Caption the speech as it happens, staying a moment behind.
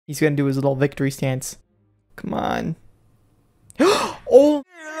He's gonna do his little victory stance. Come on. Oh!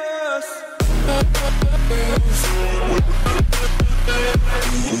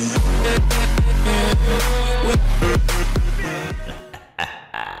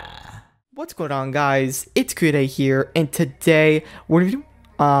 What's going on, guys? It's Freddy here, and today we're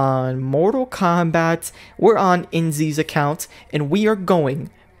on Mortal Kombat. We're on Inzi's account, and we are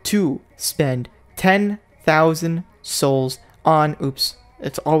going to spend 10,000 souls on... Oops,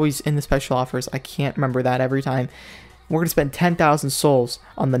 it's always in the special offers. I can't remember that every time. We're going to spend 10,000 souls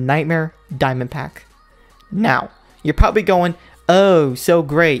on the Nightmare Diamond Pack. Now, you're probably going, oh, so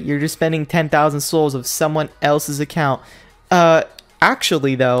great. You're just spending 10,000 souls of someone else's account.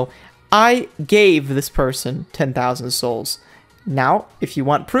 Actually, though, I gave this person 10,000 souls. Now, if you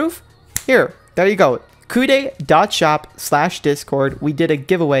want proof, here, there you go. kude.shop/discord. We did a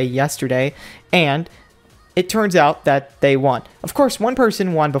giveaway yesterday, and it turns out that they won. Of course, one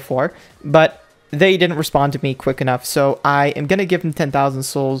person won before, but they didn't respond to me quick enough, so I am going to give them 10,000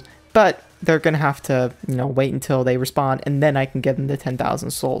 souls, but they're going to have to, wait until they respond, and then I can give them the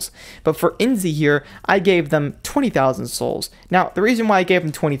 10,000 souls. But for Inzi here, I gave them 20,000 souls. Now, the reason why I gave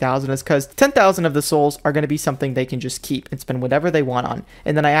them 20,000 is because 10,000 of the souls are going to be something they can just keep and spend whatever they want on.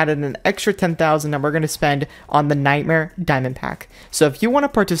 And then I added an extra 10,000 that we're going to spend on the Nightmare Diamond Pack. So if you want to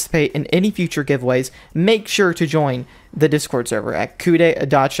participate in any future giveaways, make sure to join the Discord server at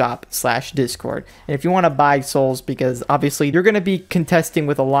kude.shop/discord. And if you want to buy souls, because obviously you're going to be contesting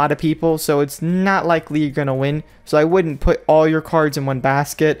with a lot of people, so it's not likely you're going to win. So I wouldn't put all your cards in one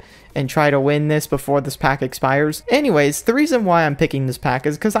basket and try to win this before this pack expires. Anyways, the reason why I'm picking this pack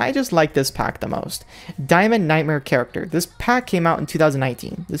is because I just like this pack the most. Diamond Nightmare character. This pack came out in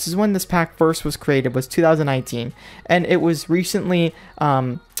 2019. This is when this pack first was created, was 2019. And it was recently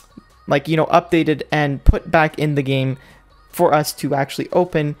updated and put back in the game for us to actually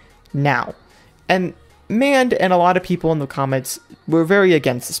open now. And a lot of people in the comments were very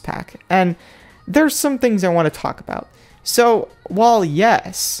against this pack. And there's some things I want to talk about. So, while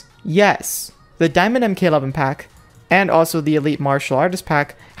yes, the Diamond MK11 pack and also the Elite Martial Artist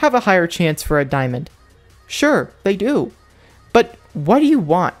pack have a higher chance for a diamond. Sure, they do. But what do you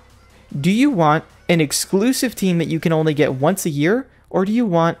want? Do you want an exclusive team that you can only get once a year? Or do you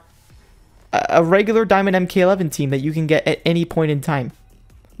want a regular Diamond MK11 team that you can get at any point in time?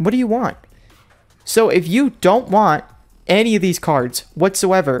 What do you want? So if you don't want any of these cards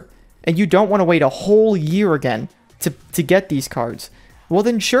whatsoever, and you don't want to wait a whole year again to get these cards, well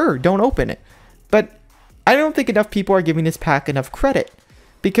then sure, don't open it. But I don't think enough people are giving this pack enough credit,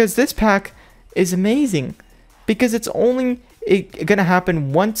 because this pack is amazing, because it's only gonna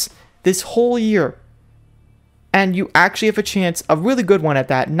happen once this whole year. And you actually have a chance, a really good one at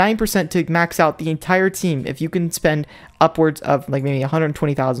that, 9% to max out the entire team. If you can spend upwards of maybe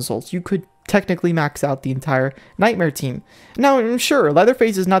 120,000 souls, you could technically max out the entire Nightmare team. Now, I'm sure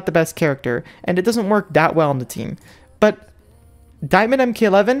Leatherface is not the best character, and it doesn't work that well on the team. But Diamond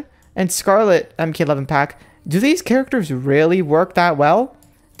MK11 and Scarlet MK11 pack, do these characters really work that well?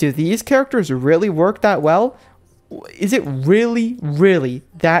 Do these characters really work that well? Is it really, really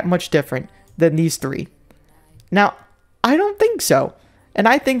that much different than these three? Now, I don't think so. And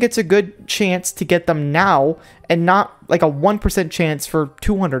I think it's a good chance to get them now and not like a 1% chance for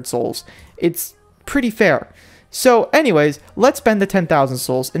 200 souls. It's pretty fair. So anyways, let's spend the 10,000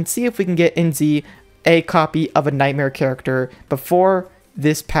 souls and see if we can get Inzi a copy of a Nightmare character before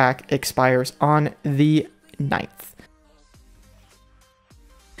this pack expires on the 9th.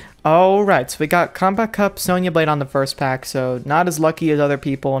 Alright, so we got Kombat Cup, Sonya Blade on the first pack, so not as lucky as other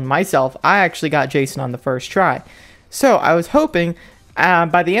people and myself. I actually got Jason on the first try. So I was hoping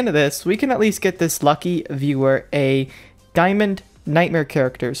by the end of this, we can at least get this lucky viewer a Diamond Nightmare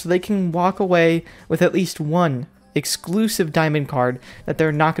character, so they can walk away with at least one exclusive Diamond card that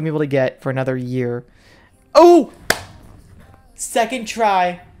they're not going to be able to get for another year. Oh! Second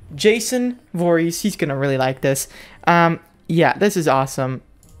try. Jason Voorhees, he's going to really like this. Yeah, this is awesome.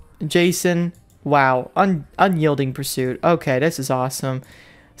 Jason, wow, unyielding pursuit. Okay, this is awesome.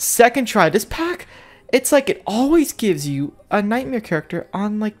 Second try. This pack, it's like it always gives you a Nightmare character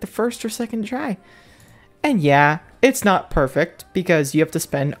on the first or second try. And yeah, it's not perfect because you have to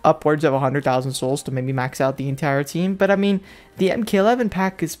spend upwards of 100,000 souls to maybe max out the entire team. But I mean, the MK11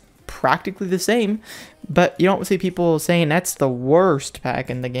 pack is practically the same, but you don't see people saying that's the worst pack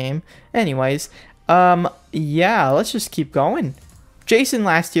in the game. Anyways, yeah, let's just keep going. Jason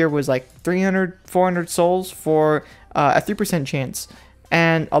last year was like 300, 400 souls for a 3% chance.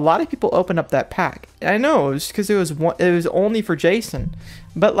 And a lot of people opened up that pack. I know, it was because it was only for Jason.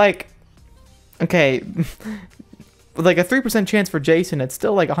 But okay, with like a 3% chance for Jason, it's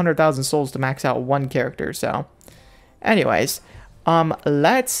still like 100,000 souls to max out one character. So, anyways,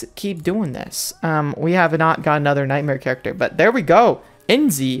 let's keep doing this. We have not got another nightmare character, but there we go.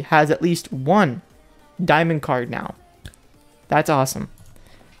 Inzi has at least one diamond card now. That's awesome.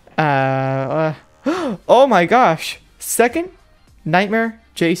 Oh my gosh. Second nightmare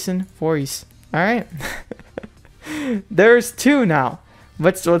Jason voice. All right. There's two now.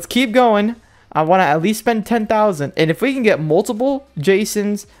 Let's keep going. I want to at least spend 10,000. And if we can get multiple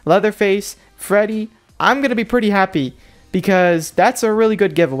Jasons, Leatherface, Freddy, I'm going to be pretty happy because that's a really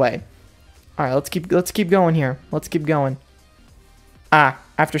good giveaway. All right, let's keep going here. Let's keep going.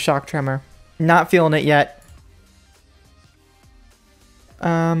 Aftershock Tremor. Not feeling it yet.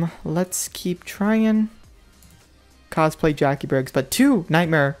 Let's keep trying. Cosplay Jackie Briggs, but two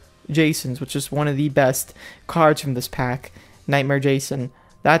Nightmare Jasons, which is one of the best cards from this pack. Nightmare Jason.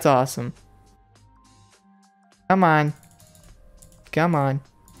 That's awesome. Come on. Come on.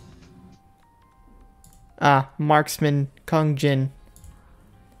 Marksman Kung Jin.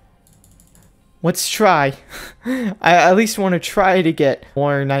 Let's try. I at least want to try to get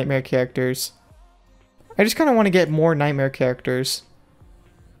more Nightmare characters. I just kind of want to get more Nightmare characters.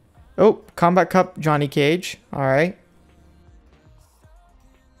 Oh, Kombat Cup Johnny Cage. Alright.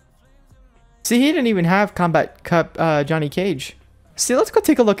 See, he didn't even have Kombat Cup Johnny Cage. See, let's go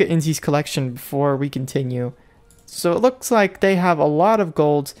take a look at Inzi's collection before we continue. So it looks like they have a lot of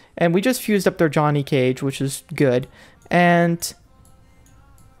golds, and we just fused up their Johnny Cage, which is good. And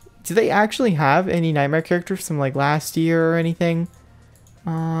do they actually have any Nightmare characters from like last year or anything?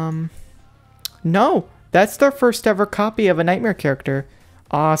 No, that's their first ever copy of a Nightmare character.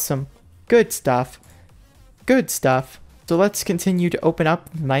 Awesome. Good stuff. Good stuff. So let's continue to open up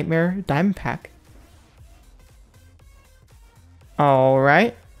the Nightmare Diamond Pack.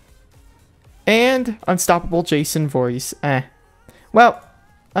 Alright. And Unstoppable Jason voice. Well,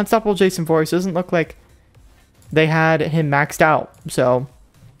 Unstoppable Jason voice doesn't look like they had him maxed out. So,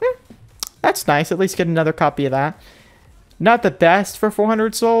 that's nice. At least get another copy of that. Not the best for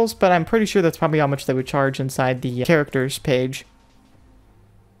 400 souls, but I'm pretty sure that's probably how much they would charge inside the characters page.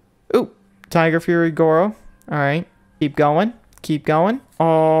 Ooh, Tiger Fury Goro. Alright. Keep going. Keep going.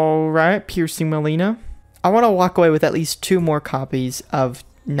 Alright, Piercing Melina. I want to walk away with at least two more copies of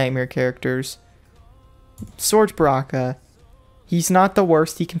Nightmare characters. Swords Baraka. He's not the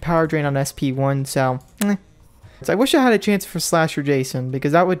worst. He can power drain on SP1, so I wish I had a chance for Slasher Jason,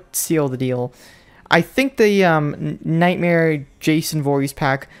 because that would seal the deal. I think the Nightmare Jason voice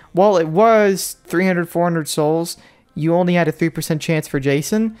pack, while it was 300, 400 souls, you only had a 3% chance for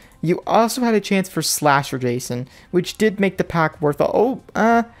Jason. You also had a chance for Slasher Jason, which did make the pack worth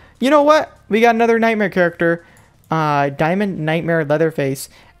it. You know what? We got another Nightmare character. Diamond Nightmare Leatherface.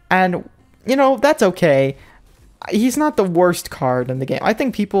 And, you know, that's okay. He's not the worst card in the game. I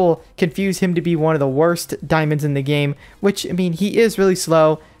think people confuse him to be one of the worst diamonds in the game, which, I mean, he is really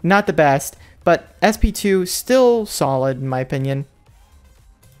slow. Not the best. But SP2, still solid, in my opinion.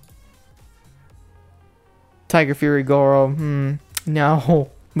 Tiger Fury Goro.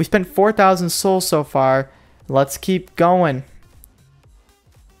 No. We spent 4,000 souls so far. Let's keep going.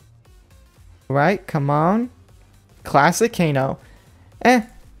 Right, come on. Classic Kano.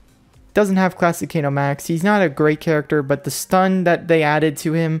 Doesn't have Classic Kano Max. He's not a great character, but the stun that they added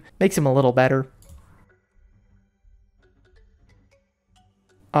to him makes him a little better.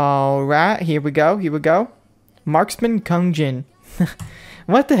 Alright, here we go, here we go. Marksman Kung Jin.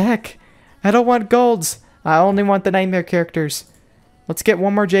 What the heck? I don't want golds. I only want the Nightmare characters. Let's get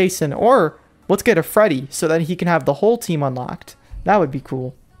one more Jason, or let's get a Freddy so that he can have the whole team unlocked. That would be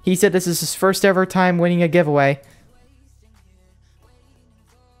cool. He said this is his first ever time winning a giveaway.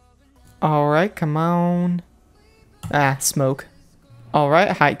 Alright, come on. Smoke.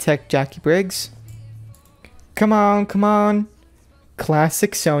 Alright, high-tech Jackie Briggs. Come on, come on.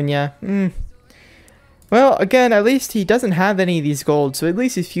 Classic Sonya. Well, again, at least he doesn't have any of these golds, so at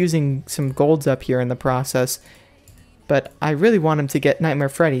least he's fusing some golds up here in the process. But I really want him to get Nightmare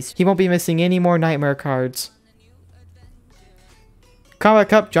Freddy's. He won't be missing any more Nightmare cards. Kombat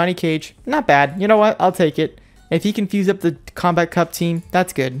Cup, Johnny Cage. Not bad. You know what? I'll take it. If he can fuse up the Kombat Cup team,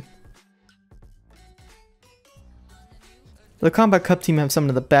 that's good. The Kombat Cup team have some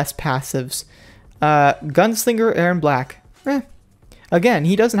of the best passives. Gunslinger Aaron Black. Again,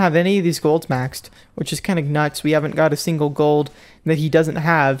 he doesn't have any of these golds maxed, which is kind of nuts. We haven't got a single gold that he doesn't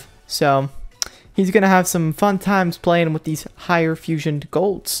have, so he's going to have some fun times playing with these higher fusioned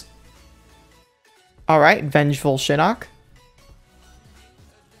golds. Alright, Vengeful Shinnok.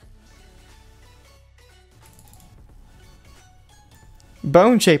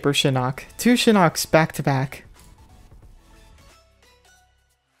 Bone Shaper Shinnok. Two Shinnoks back to back.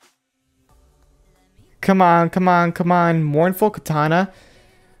 Come on, come on, come on. Mournful Katana.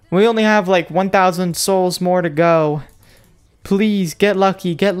 We only have like 1,000 souls more to go. Please, get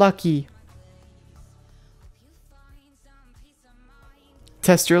lucky, get lucky.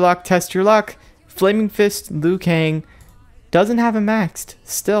 Test your luck, test your luck. Flaming Fist, Liu Kang. Doesn't have him maxed,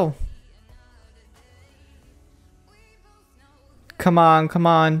 still. Come on, come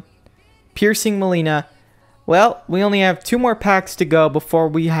on. Piercing Melina. Well, we only have 2 more packs to go before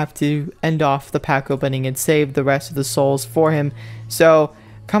we have to end off the pack opening and save the rest of the souls for him. So,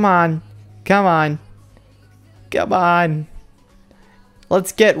 come on. Come on. Come on.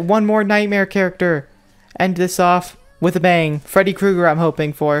 Let's get one more Nightmare character. End this off with a bang. Freddy Krueger I'm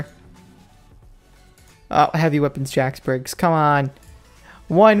hoping for. Oh, Heavy Weapons Jax Briggs. Come on.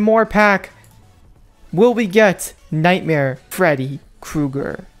 One more pack. Will we get Nightmare Freddy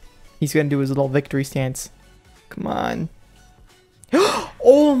Krueger? He's going to do his little victory stance. Come on.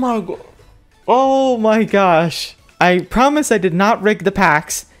 Oh my god. Oh my gosh. I promise I did not rig the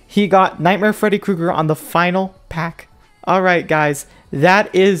packs. He got Nightmare Freddy Krueger on the final pack. Alright guys,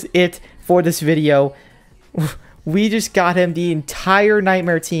 that is it for this video. We just got him the entire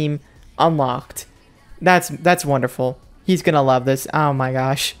Nightmare team unlocked. That's wonderful. He's gonna love this. Oh my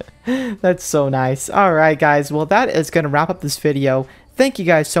gosh. That's so nice. Alright guys, well that is gonna wrap up this video. Thank you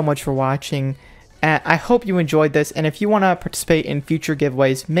guys so much for watching. I hope you enjoyed this, and if you want to participate in future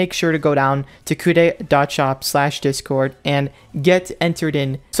giveaways, make sure to go down to kude.shop/discord and get entered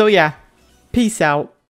in. So yeah, peace out.